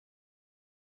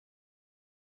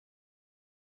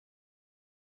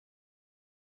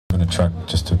truck,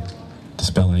 just to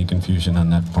dispel any confusion on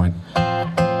that point.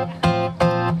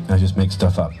 I just make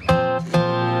stuff up.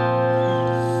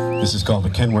 This is called The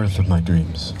Kenworth of My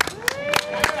Dreams.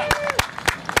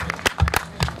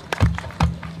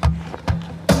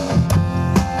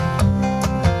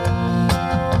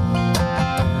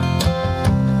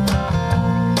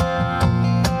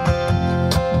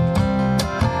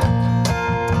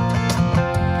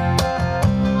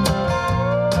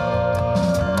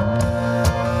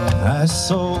 I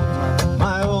sold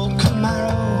my old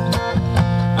Camaro,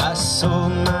 I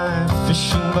sold my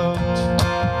fishing boat.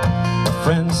 A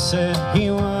friend said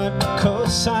he would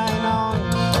co-sign on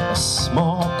a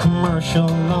small commercial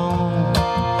loan.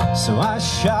 So I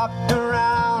shopped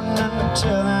around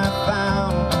until I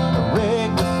found a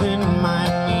rig within my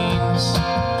means.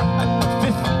 I put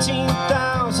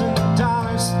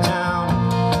 $15,000 down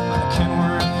on the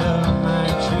Kenworth of my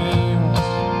dreams.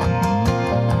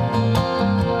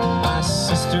 My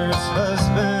sister's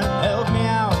husband helped me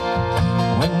out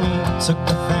when we took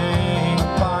the thing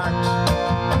apart.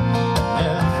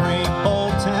 Every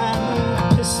bolt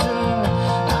and piston, I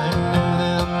knew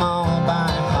them all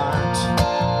by heart.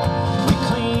 We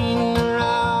cleaned her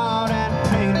out and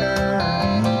painted her,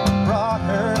 brought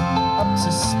her up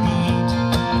to speed.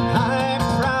 I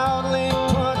proudly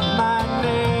put my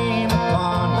name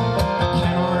upon the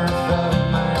Kenworth of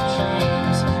my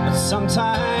dreams. But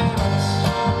sometimes,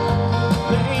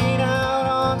 laid out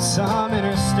on some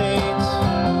interstate,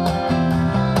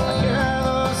 I hear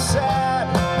those sad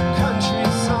country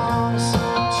songs.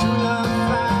 True love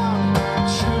found,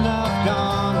 true love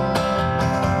gone.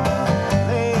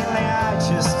 Lately I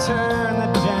just turn the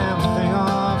damn thing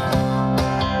off.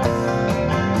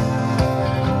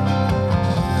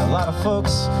 A lot of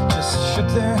folks just shook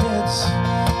their heads,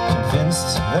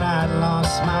 convinced that I'd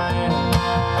lost mine.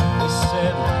 They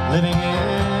said living in a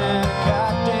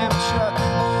goddamn truck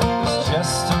is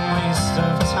just a waste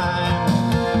of time.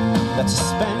 That to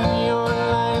spend your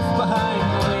life behind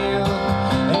the wheel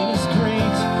ain't as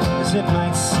great as it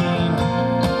might seem.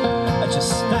 I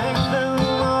just thanked them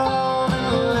all and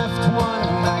left one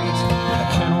night in the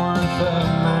Kenworth of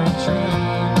my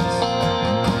dreams.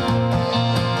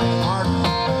 Mark.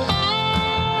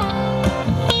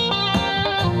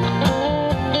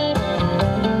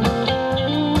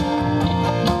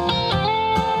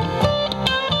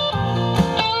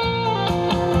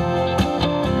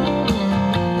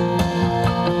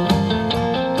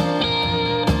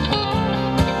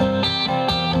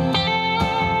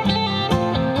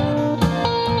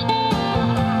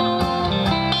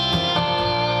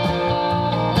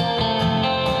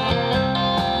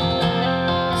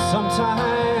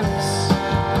 Sometimes,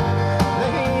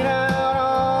 laid out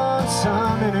on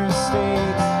some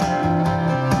interstate,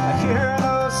 I hear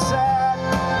those sad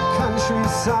country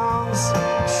songs.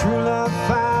 True love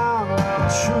found,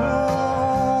 true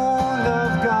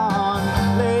love gone.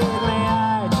 Lately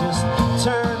I just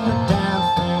turn the damn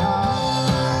thing off.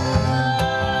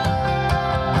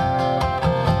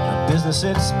 My business,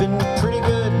 it's been pretty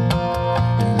good,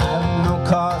 and I have no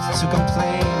cause to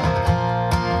complain.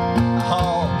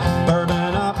 Haul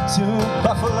bourbon up to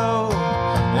Buffalo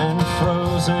and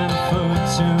frozen food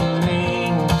to